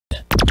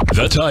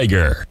The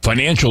Tiger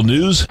Financial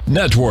News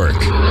Network.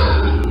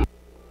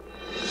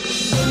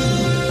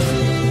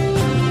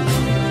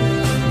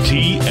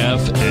 TFNN.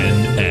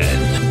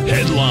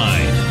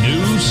 Headline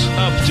News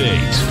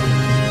Update.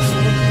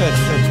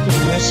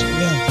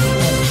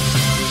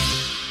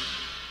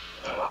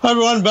 Hi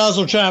everyone,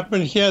 Basil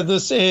Chapman here.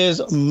 This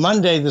is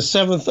Monday, the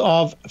 7th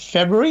of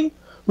February.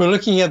 We're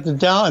looking at the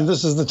Dow, and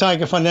this is the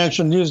Tiger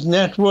Financial News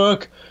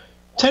Network.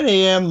 10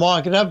 a.m.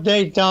 market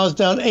update. Dow's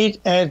down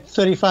 8 at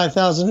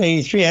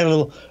 35,083. Had a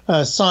little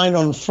sign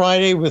on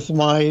Friday with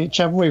my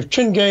Chapman Wave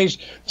trend gauge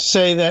to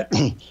say that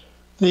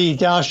the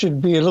Dow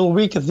should be a little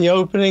weak at the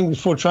opening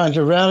before trying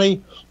to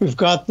rally. We've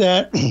got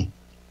that.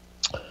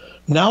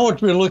 Now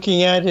what we're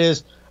looking at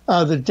is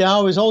the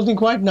Dow is holding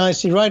quite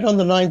nicely right on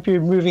the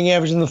 9-period moving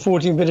average in the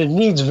 14, but it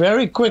needs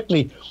very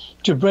quickly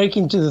to break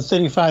into the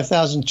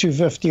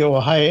 35,250 or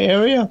higher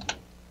area.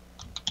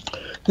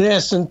 The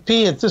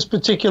S&P at this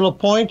particular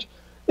point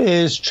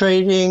is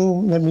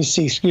trading, is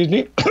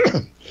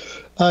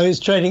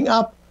trading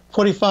up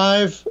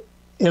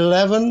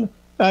 45.11.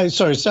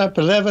 It's up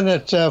 11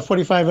 at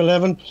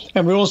 45.11.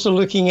 And we're also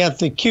looking at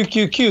the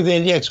QQQ, the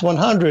index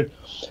 100,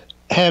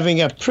 having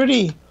this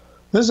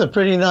is a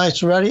pretty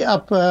nice rally,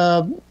 up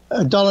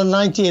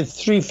 $1.90 at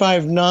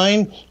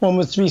 359, one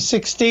with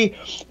 360,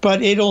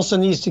 but it also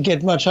needs to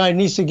get much higher. It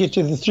needs to get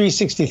to the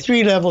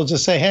 363 level to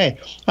say, hey,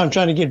 I'm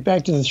trying to get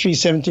back to the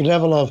 370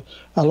 level of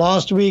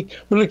last week.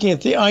 We're looking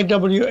at the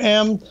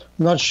IWM.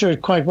 I'm not sure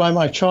quite why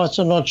my charts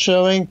are not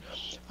showing.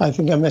 I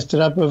think I messed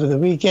it up over the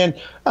weekend.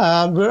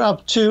 We're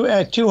up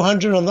at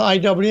 200 on the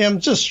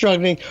IWM, just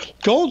struggling.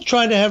 Gold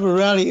tried to have a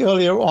rally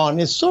earlier on.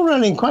 It's still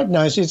running quite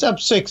nicely. It's up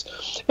 6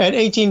 at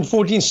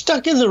 1814,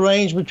 stuck in the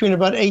range between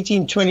about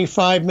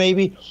 1825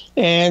 maybe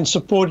and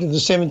supported the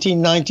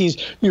 1790s.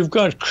 You've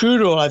got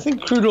crude oil. I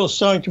think crude oil is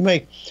starting to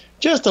make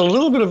just a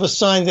little bit of a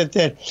sign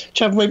that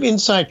Chapman Wave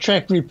inside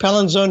track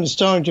repellent zone is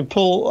starting to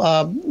pull.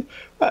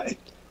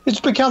 It's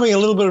becoming a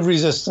little bit of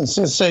resistance.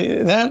 Let's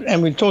say that.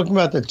 And we're talking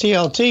about the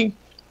TLT.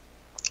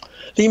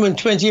 Lehman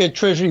 20-year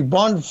Treasury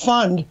bond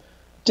fund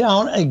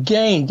down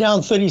again,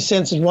 down 30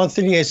 cents at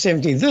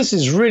 138.70. This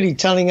is really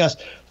telling us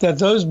that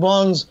those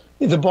bonds,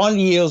 the bond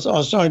yields,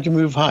 are starting to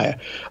move higher.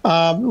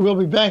 We'll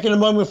be back in a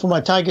moment for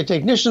my Tiger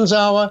Technicians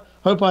Hour.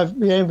 Hope I've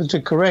been able to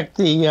correct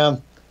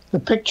the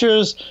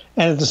pictures.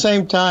 And at the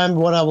same time,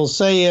 what I will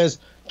say is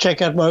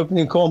check out my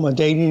opening call, my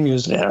daily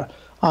newsletter.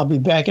 I'll be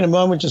back in a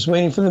moment, just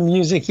waiting for the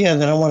music here,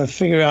 and then I want to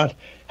figure out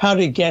how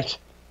to get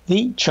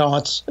the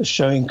charts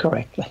showing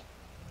correctly.